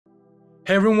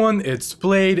Hey everyone, it's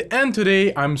Played, and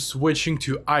today I'm switching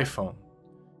to iPhone.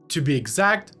 To be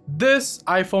exact, this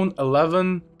iPhone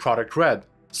 11 product red.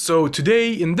 So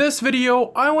today in this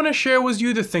video, I want to share with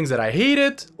you the things that I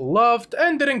hated, loved,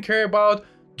 and didn't care about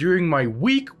during my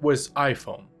week with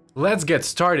iPhone. Let's get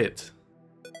started.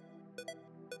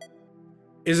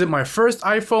 Is it my first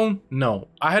iPhone? No.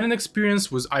 I had an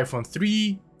experience with iPhone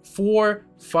 3, 4,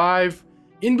 5.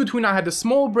 In between I had a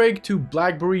small break to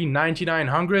BlackBerry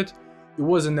 9900. It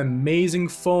was an amazing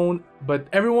phone, but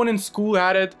everyone in school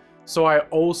had it, so I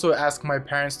also asked my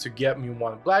parents to get me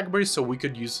one BlackBerry so we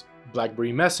could use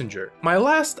BlackBerry Messenger. My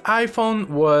last iPhone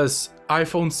was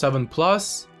iPhone 7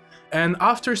 Plus, and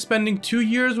after spending 2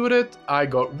 years with it, I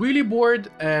got really bored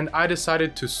and I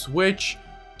decided to switch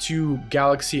to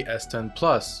Galaxy S10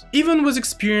 Plus. Even with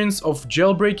experience of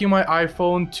jailbreaking my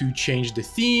iPhone to change the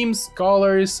themes,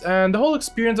 colors, and the whole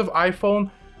experience of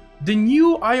iPhone, the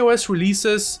new iOS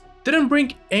releases didn't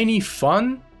bring any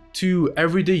fun to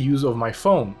everyday use of my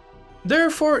phone.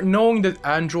 Therefore, knowing that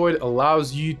Android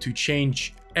allows you to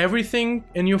change everything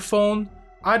in your phone,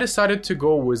 I decided to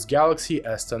go with Galaxy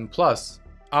S10 Plus.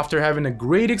 After having a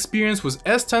great experience with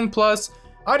S10 Plus,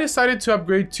 I decided to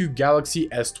upgrade to Galaxy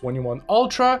S21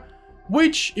 Ultra,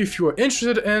 which if you are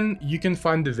interested in, you can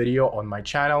find the video on my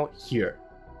channel here.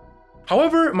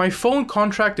 However, my phone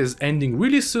contract is ending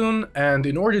really soon, and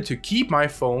in order to keep my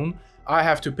phone, I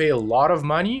have to pay a lot of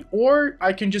money, or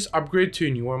I can just upgrade to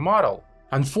a newer model.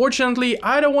 Unfortunately,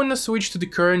 I don't want to switch to the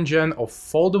current gen of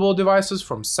foldable devices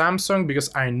from Samsung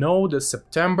because I know that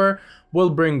September will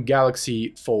bring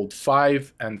Galaxy Fold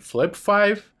 5 and Flip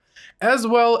 5, as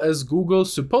well as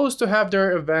Google's supposed to have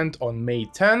their event on May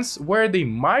 10th where they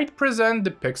might present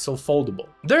the Pixel Foldable.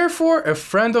 Therefore, a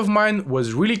friend of mine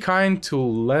was really kind to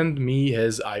lend me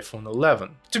his iPhone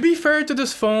 11. To be fair to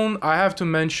this phone, I have to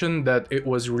mention that it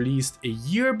was released a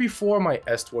year before my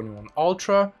S21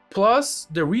 Ultra, plus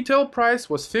the retail price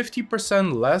was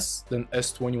 50% less than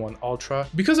S21 Ultra.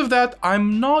 Because of that,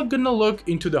 I'm not gonna look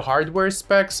into the hardware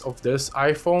specs of this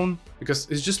iPhone because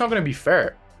it's just not gonna be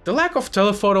fair. The lack of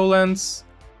telephoto lens,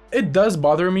 it does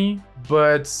bother me,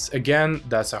 but again,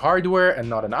 that's a hardware and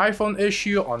not an iPhone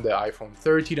issue. On the iPhone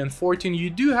 13 and 14,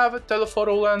 you do have a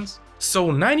telephoto lens.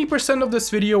 So 90% of this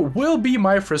video will be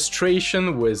my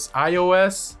frustration with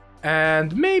iOS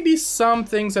and maybe some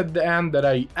things at the end that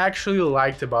I actually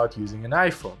liked about using an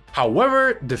iPhone.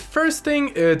 However, the first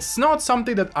thing, it's not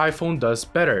something that iPhone does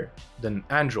better than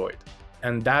Android,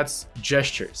 and that's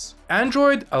gestures.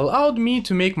 Android allowed me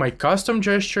to make my custom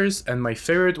gestures, and my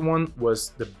favorite one was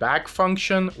the back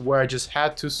function where I just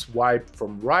had to swipe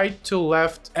from right to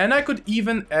left, and I could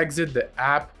even exit the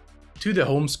app to the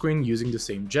home screen using the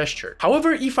same gesture.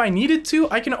 However, if I needed to,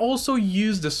 I can also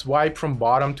use the swipe from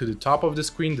bottom to the top of the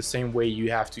screen the same way you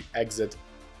have to exit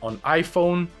on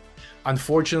iPhone.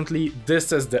 Unfortunately,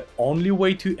 this is the only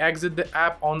way to exit the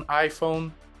app on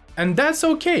iPhone, and that's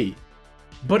okay.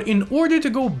 But in order to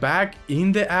go back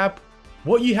in the app,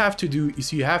 what you have to do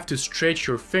is you have to stretch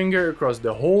your finger across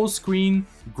the whole screen,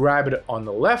 grab it on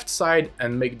the left side,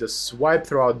 and make the swipe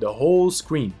throughout the whole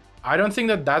screen. I don't think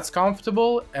that that's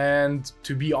comfortable, and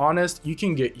to be honest, you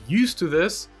can get used to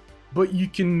this, but you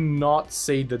cannot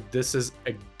say that this is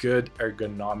a good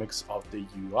ergonomics of the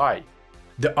UI.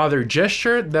 The other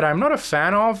gesture that I'm not a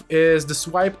fan of is the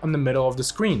swipe on the middle of the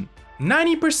screen.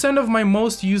 90% of my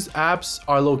most used apps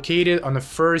are located on the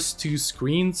first two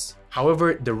screens.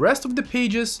 However, the rest of the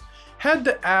pages had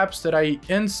the apps that I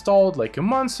installed like a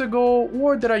month ago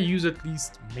or that I use at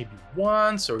least maybe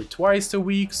once or twice a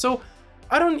week. So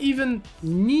I don't even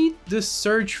need the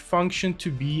search function to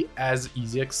be as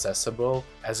easy accessible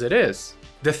as it is.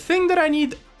 The thing that I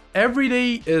need every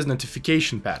day is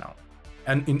notification panel.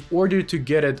 And in order to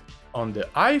get it on the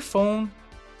iPhone,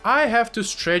 I have to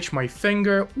stretch my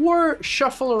finger or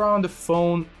shuffle around the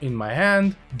phone in my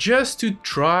hand just to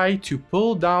try to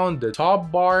pull down the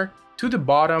top bar to the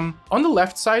bottom on the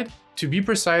left side, to be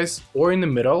precise, or in the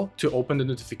middle to open the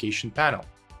notification panel.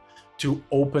 To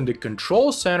open the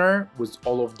control center with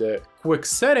all of the quick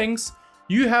settings,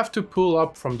 you have to pull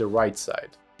up from the right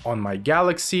side. On my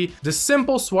Galaxy, the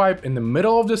simple swipe in the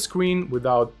middle of the screen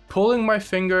without pulling my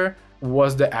finger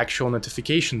was the actual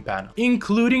notification panel,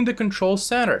 including the control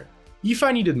center. If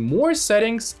I needed more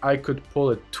settings, I could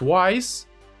pull it twice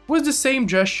with the same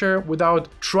gesture without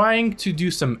trying to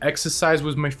do some exercise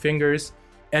with my fingers,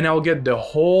 and I'll get the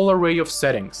whole array of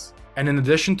settings. And in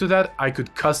addition to that, I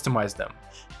could customize them.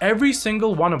 Every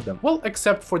single one of them. Well,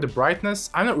 except for the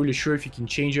brightness. I'm not really sure if you can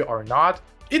change it or not.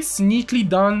 It's neatly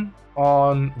done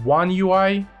on One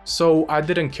UI, so I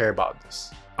didn't care about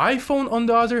this. iPhone, on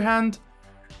the other hand,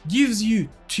 gives you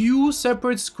two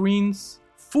separate screens,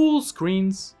 full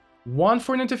screens, one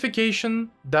for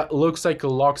notification that looks like a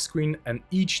lock screen and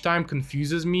each time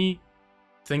confuses me,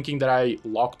 thinking that I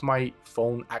locked my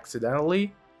phone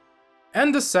accidentally.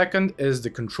 And the second is the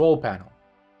control panel.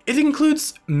 It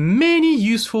includes many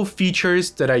useful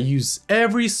features that I use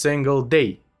every single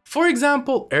day. For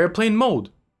example, airplane mode,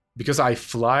 because I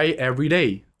fly every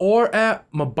day, or a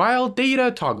mobile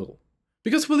data toggle,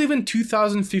 because we live in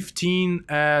 2015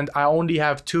 and I only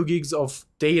have 2 gigs of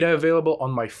data available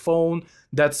on my phone.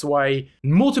 That's why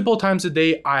multiple times a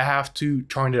day I have to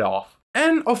turn it off.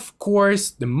 And of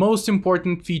course, the most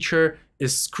important feature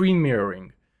is screen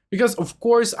mirroring, because of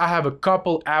course I have a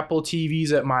couple Apple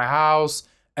TVs at my house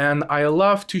and I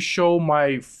love to show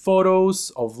my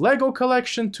photos of Lego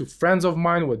collection to friends of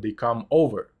mine when they come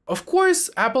over. Of course,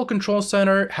 Apple Control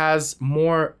Center has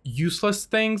more useless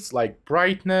things like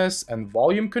brightness and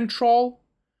volume control.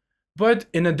 But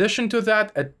in addition to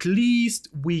that, at least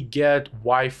we get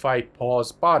Wi-Fi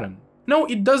pause button. No,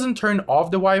 it doesn't turn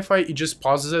off the Wi-Fi, it just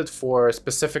pauses it for a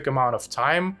specific amount of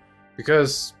time,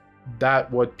 because that's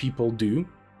what people do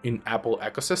in Apple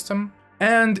ecosystem.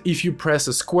 And if you press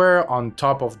a square on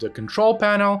top of the control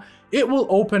panel, it will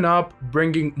open up,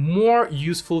 bringing more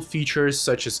useful features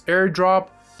such as Airdrop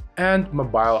and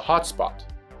mobile hotspot.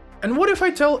 And what if I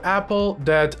tell Apple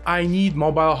that I need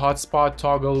mobile hotspot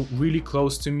toggle really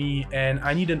close to me and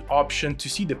I need an option to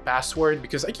see the password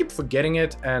because I keep forgetting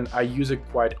it and I use it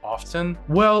quite often?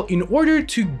 Well, in order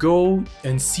to go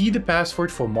and see the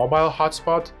password for mobile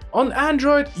hotspot, on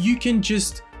Android you can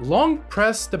just long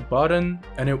press the button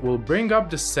and it will bring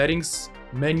up the settings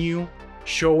menu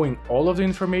showing all of the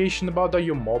information about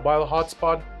your mobile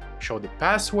hotspot, show the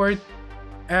password,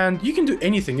 and you can do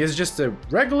anything. It's just a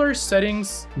regular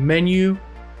settings menu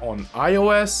on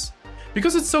iOS.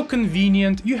 Because it's so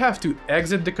convenient, you have to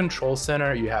exit the control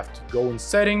center, you have to go in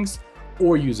settings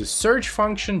or use a search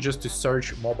function just to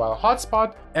search mobile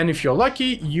hotspot. And if you're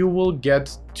lucky, you will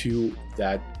get to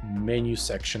that menu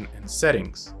section in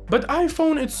settings. But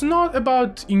iPhone, it's not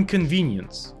about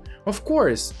inconvenience. Of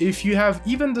course, if you have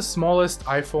even the smallest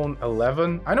iPhone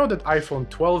 11, I know that iPhone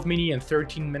 12 mini and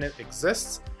 13 mini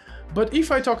exists, but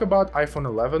if I talk about iPhone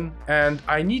 11 and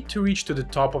I need to reach to the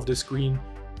top of the screen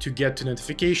to get to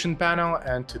notification panel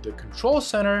and to the control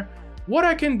center, what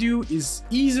I can do is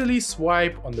easily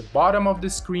swipe on the bottom of the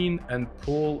screen and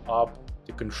pull up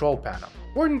the control panel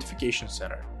or notification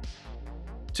center.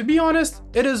 To be honest,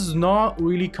 it is not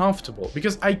really comfortable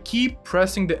because I keep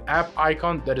pressing the app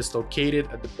icon that is located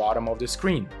at the bottom of the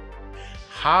screen.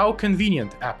 How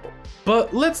convenient, Apple.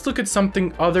 But let's look at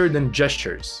something other than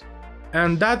gestures.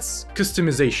 And that's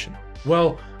customization.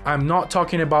 Well, I'm not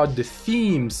talking about the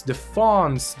themes, the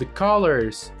fonts, the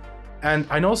colors. And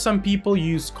I know some people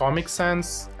use Comic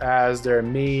Sans as their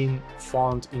main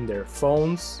font in their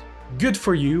phones. Good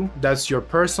for you, that's your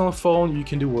personal phone, you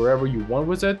can do wherever you want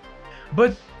with it.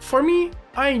 But for me,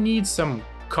 I need some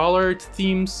colored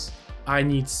themes, I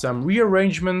need some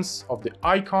rearrangements of the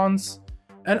icons,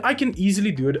 and I can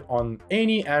easily do it on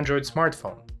any Android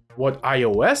smartphone. What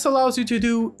iOS allows you to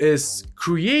do is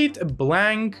create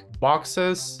blank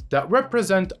boxes that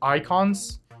represent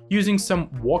icons using some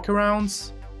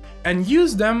walkarounds and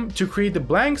use them to create a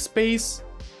blank space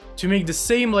to make the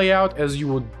same layout as you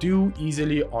would do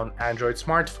easily on Android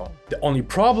smartphone. The only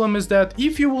problem is that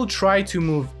if you will try to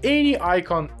move any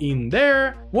icon in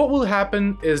there, what will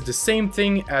happen is the same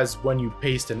thing as when you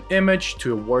paste an image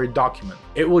to a Word document.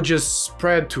 It will just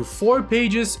spread to 4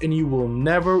 pages and you will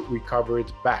never recover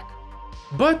it back.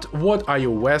 But what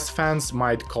iOS fans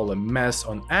might call a mess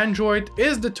on Android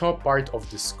is the top part of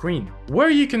the screen, where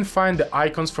you can find the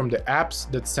icons from the apps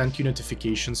that sent you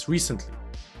notifications recently.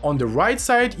 On the right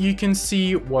side, you can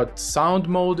see what sound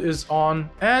mode is on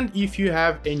and if you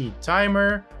have any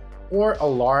timer or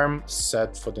alarm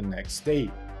set for the next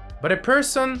day. But a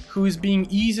person who is being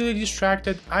easily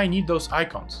distracted, I need those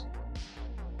icons.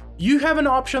 You have an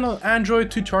option on Android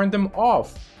to turn them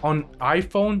off. On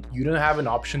iPhone, you don't have an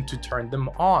option to turn them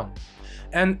on.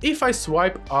 And if I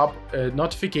swipe up a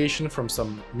notification from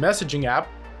some messaging app,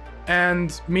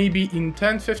 and maybe in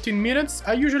 10-15 minutes,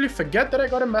 I usually forget that I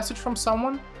got a message from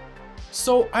someone.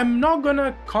 So I'm not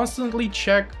gonna constantly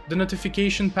check the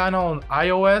notification panel on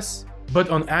iOS, but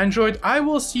on Android, I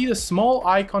will see the small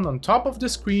icon on top of the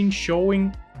screen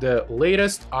showing the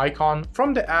latest icon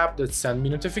from the app that sent me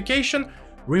notification,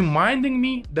 reminding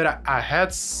me that I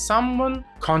had someone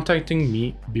contacting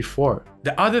me before.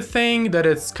 The other thing that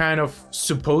it's kind of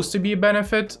supposed to be a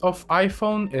benefit of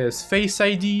iPhone is Face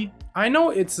ID. I know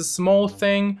it's a small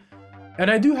thing,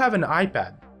 and I do have an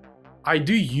iPad. I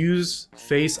do use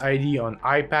Face ID on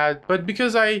iPad, but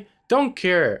because I don't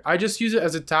care, I just use it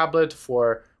as a tablet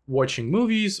for watching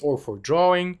movies or for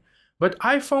drawing. But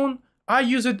iPhone, I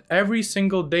use it every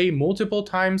single day, multiple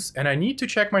times, and I need to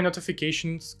check my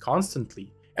notifications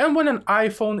constantly. And when an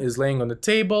iPhone is laying on the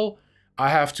table, I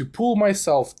have to pull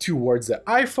myself towards the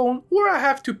iPhone, or I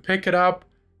have to pick it up,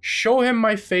 show him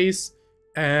my face,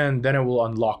 and then it will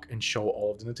unlock and show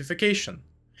all of the notification.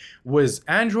 With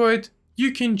Android,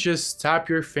 you can just tap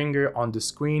your finger on the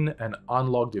screen and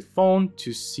unlock the phone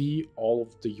to see all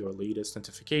of your latest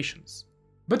notifications.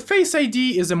 But Face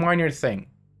ID is a minor thing.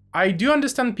 I do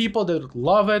understand people that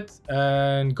love it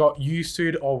and got used to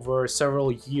it over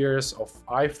several years of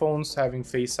iPhones having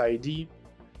Face ID.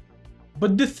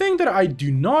 But the thing that I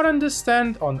do not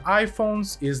understand on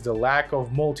iPhones is the lack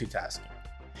of multitasking.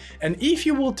 And if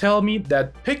you will tell me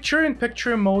that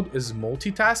picture-in-picture mode is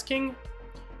multitasking,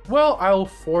 well, I'll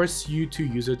force you to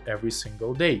use it every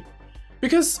single day.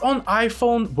 Because on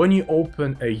iPhone, when you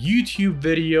open a YouTube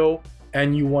video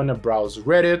and you want to browse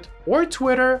Reddit or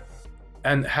Twitter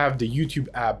and have the YouTube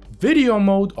app video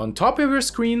mode on top of your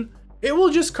screen, it will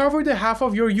just cover the half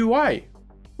of your UI.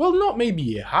 Well, not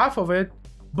maybe half of it,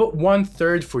 but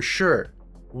 1/3 for sure.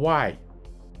 Why?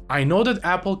 I know that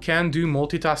Apple can do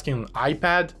multitasking on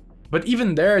iPad, but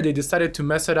even there they decided to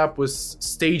mess it up with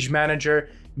Stage Manager,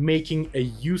 making a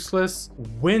useless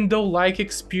window-like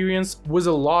experience with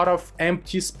a lot of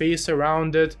empty space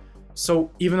around it.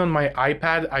 So even on my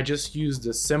iPad, I just use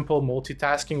the simple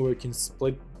multitasking where you can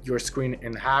split your screen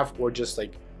in half or just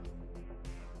like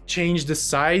change the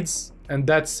sides and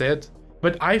that's it.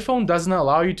 But iPhone doesn't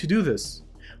allow you to do this.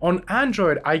 On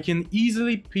Android, I can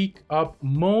easily pick up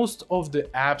most of the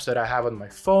apps that I have on my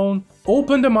phone,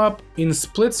 open them up in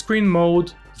split screen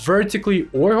mode, vertically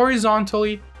or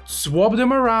horizontally, swap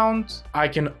them around. I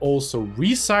can also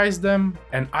resize them,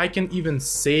 and I can even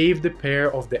save the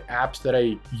pair of the apps that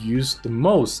I use the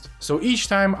most. So each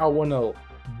time I want to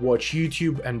watch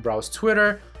YouTube and browse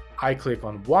Twitter, I click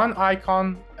on one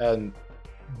icon and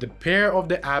the pair of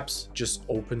the apps just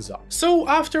opens up. So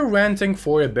after ranting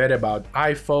for a bit about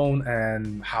iPhone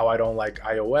and how I don't like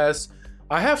iOS,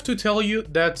 I have to tell you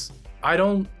that I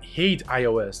don't hate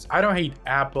iOS. I don't hate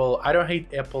Apple. I don't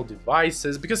hate Apple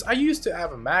devices because I used to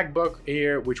have a MacBook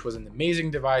Air, which was an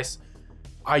amazing device.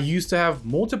 I used to have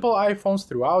multiple iPhones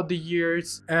throughout the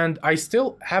years, and I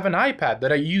still have an iPad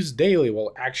that I use daily.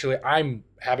 Well, actually, I'm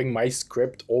having my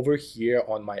script over here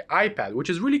on my iPad, which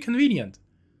is really convenient.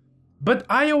 But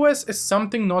iOS is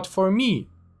something not for me,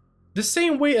 the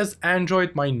same way as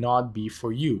Android might not be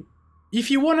for you.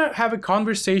 If you want to have a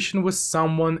conversation with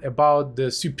someone about the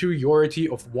superiority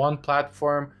of one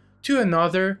platform to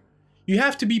another, you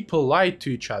have to be polite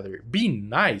to each other, be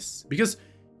nice, because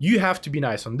you have to be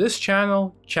nice. On this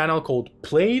channel called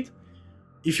Played,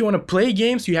 if you want to play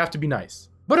games, you have to be nice.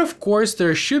 But of course,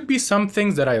 there should be some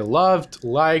things that I loved,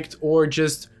 liked, or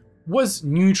just was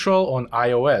neutral on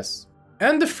iOS.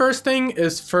 And the first thing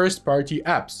is first-party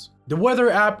apps. The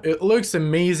weather app, it looks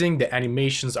amazing, the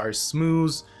animations are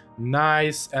smooth,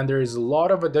 nice, and there is a lot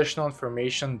of additional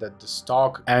information that the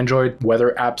stock Android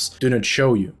weather apps do not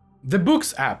show you. The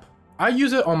Books app, I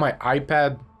use it on my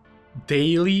iPad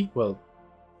daily, well,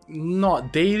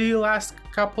 not daily last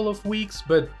couple of weeks,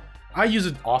 but I use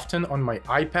it often on my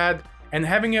iPad, and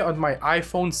having it on my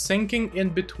iPhone syncing in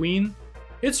between,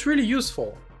 it's really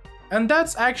useful. And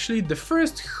that's actually the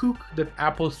first hook that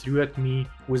Apple threw at me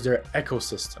with their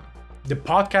ecosystem. The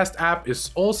podcast app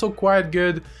is also quite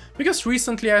good because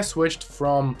recently I switched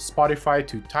from Spotify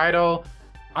to Tidal.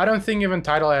 I don't think even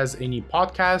Tidal has any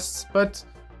podcasts, but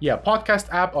yeah, podcast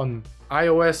app on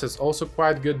iOS is also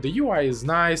quite good. The UI is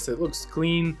nice, it looks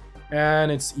clean,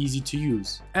 and it's easy to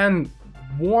use. And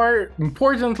more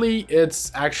importantly,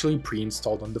 it's actually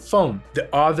pre-installed on the phone.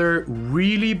 The other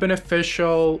really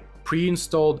beneficial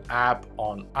pre-installed app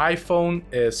on iPhone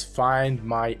is Find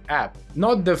My app.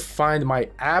 Not the Find My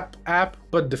app,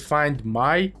 but the Find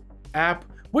My app,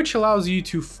 which allows you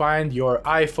to find your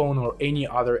iPhone or any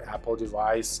other Apple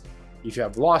device if you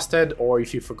have lost it or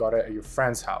if you forgot it at your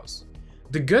friend's house.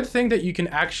 The good thing that you can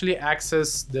actually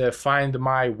access the Find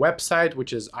My website,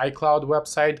 which is iCloud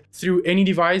website, through any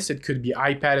device. It could be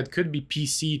iPad, it could be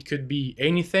PC, it could be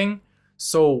anything.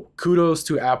 So kudos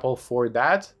to Apple for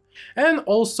that. And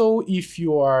also, if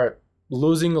you are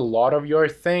losing a lot of your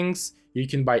things, you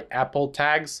can buy Apple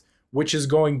tags, which is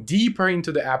going deeper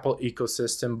into the Apple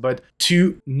ecosystem. But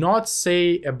to not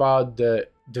say about the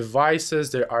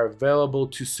devices that are available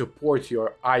to support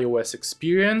your iOS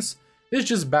experience is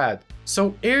just bad.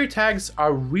 So AirTags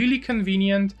are really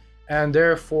convenient, and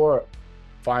therefore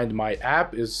Find My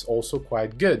app is also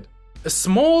quite good. A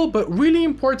small but really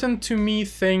important to me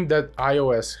thing that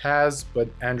iOS has but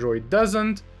Android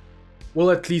doesn't,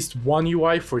 well, at least One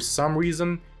UI for some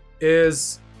reason,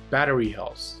 is battery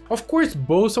health. Of course,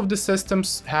 both of the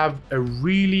systems have a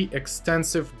really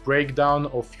extensive breakdown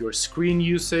of your screen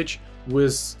usage,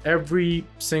 with every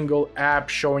single app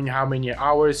showing how many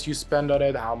hours you spend on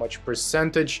it, how much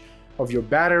percentage of your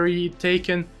battery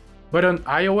taken. But on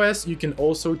iOS, you can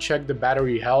also check the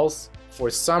battery health. For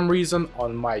some reason,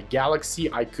 on my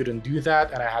Galaxy, I couldn't do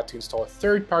that and I had to install a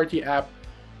third-party app,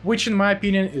 which in my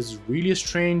opinion is really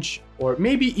strange. Or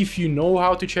maybe if you know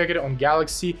how to check it on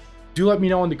Galaxy, do let me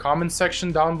know in the comment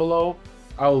section down below.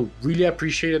 I'll really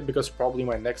appreciate it because probably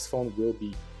my next phone will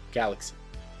be Galaxy.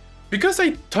 Because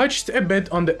I touched a bit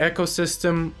on the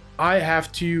ecosystem, I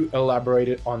have to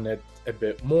elaborate on it a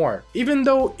bit more. Even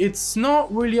though it's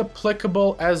not really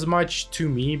applicable as much to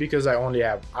me because I only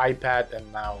have iPad and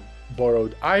now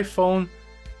borrowed iPhone,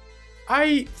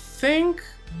 I think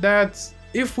that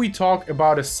if we talk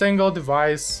about a single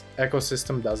device,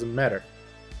 ecosystem doesn't matter.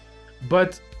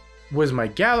 But with my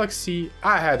Galaxy,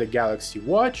 I had a Galaxy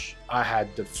Watch, I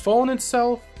had the phone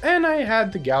itself, and I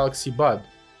had the Galaxy Bud.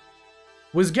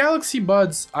 With Galaxy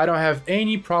Buds, I don't have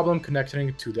any problem connecting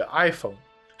it to the iPhone.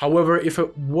 However, if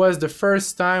it was the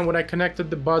first time when I connected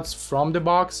the Buds from the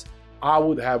box, I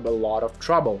would have a lot of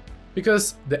trouble.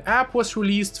 Because the app was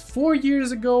released 4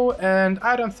 years ago and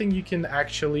I don't think you can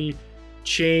actually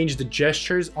change the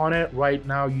gestures on it right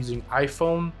now using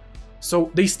iPhone.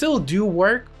 So they still do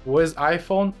work with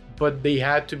iPhone, but they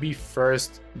had to be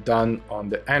first done on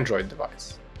the Android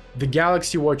device. The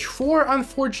Galaxy Watch 4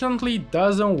 unfortunately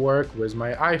doesn't work with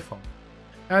my iPhone.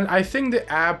 And I think the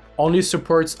app only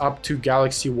supports up to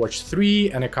Galaxy Watch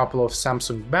 3 and a couple of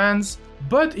Samsung bands.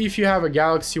 But if you have a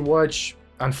Galaxy Watch,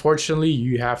 unfortunately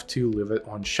you have to leave it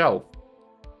on shelf.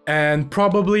 And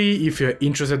probably if you're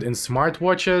interested in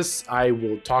smartwatches, I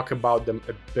will talk about them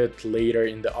a bit later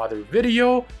in the other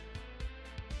video.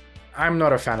 I'm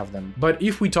not a fan of them. But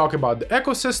if we talk about the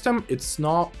ecosystem, it's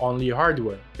not only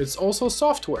hardware, it's also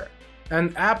software.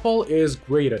 And Apple is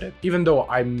great at it. Even though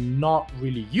I'm not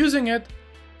really using it,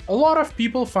 a lot of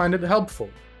people find it helpful.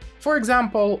 For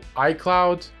example,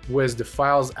 iCloud with the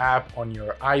Files app on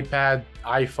your iPad,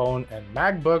 iPhone, and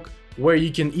MacBook, where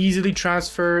you can easily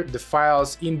transfer the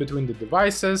files in between the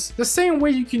devices, the same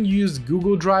way you can use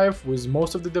Google Drive with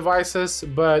most of the devices,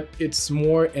 but it's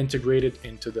more integrated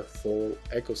into the full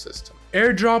ecosystem.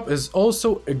 Airdrop is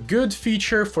also a good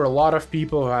feature for a lot of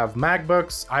people who have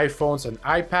MacBooks, iPhones, and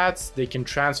iPads. They can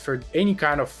transfer any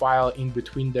kind of file in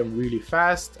between them really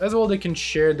fast, as well they can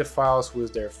share the files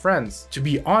with their friends. To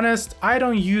be honest, I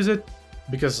don't use it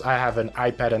because I have an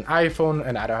iPad and iPhone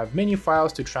and I don't have many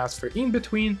files to transfer in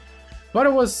between, but I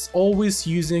was always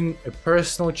using a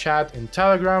personal chat in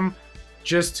Telegram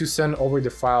just to send over the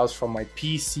files from my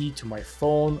PC to my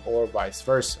phone or vice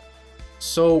versa.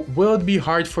 So will it be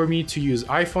hard for me to use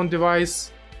iPhone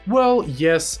device? Well,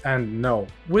 yes and no.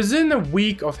 Within a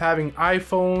week of having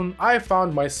iPhone, I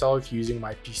found myself using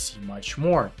my PC much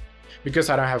more. Because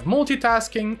I don't have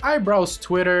multitasking, I browse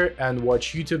Twitter and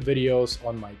watch YouTube videos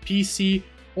on my PC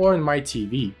or on my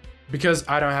TV. Because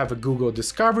I don't have a Google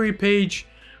Discovery page,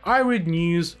 I read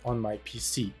news on my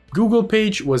PC. Google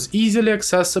page was easily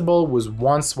accessible with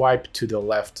one swipe to the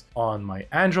left on my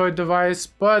Android device,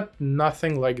 but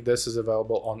nothing like this is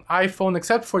available on iPhone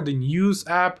except for the News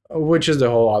app, which is the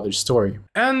whole other story.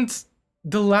 And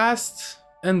the last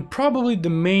and probably the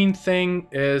main thing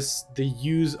is the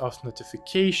use of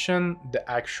notification, the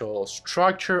actual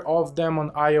structure of them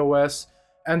on iOS,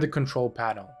 and the control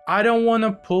panel. I don't want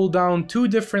to pull down two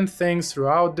different things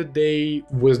throughout the day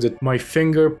with my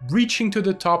finger reaching to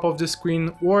the top of the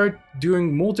screen or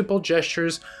doing multiple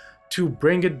gestures to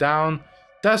bring it down.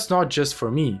 That's not just for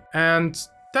me. And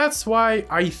that's why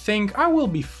I think I will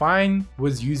be fine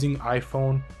with using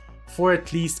iPhone for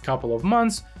at least a couple of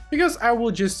months, because I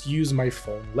will just use my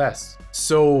phone less.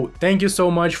 So thank you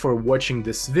so much for watching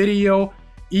this video.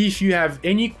 If you have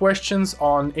any questions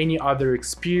on any other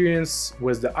experience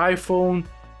with the iPhone,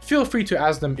 feel free to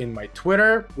ask them in my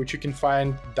Twitter, which you can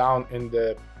find down in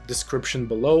the description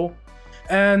below.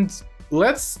 And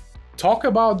let's talk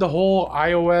about the whole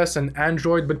iOS and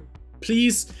Android, but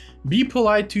please be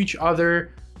polite to each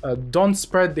other, don't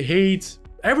spread the hate.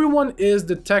 Everyone is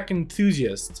the tech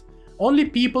enthusiast. Only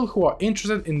people who are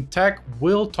interested in tech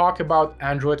will talk about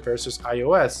Android versus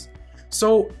iOS.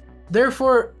 So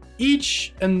therefore,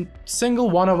 each and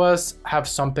single one of us have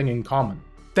something in common.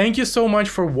 Thank you so much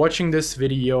for watching this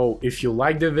video. If you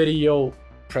liked the video,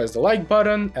 press the like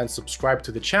button and subscribe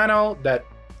to the channel. That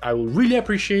I will really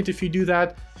appreciate if you do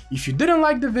that. If you didn't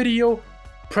like the video,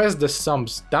 press the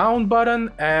thumbs down button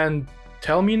and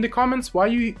tell me in the comments why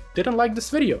you didn't like this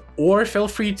video. Or feel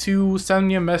free to send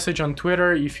me a message on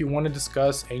Twitter if you want to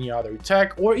discuss any other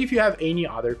tech or if you have any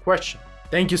other question.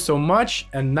 Thank you so much,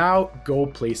 and now go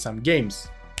play some games.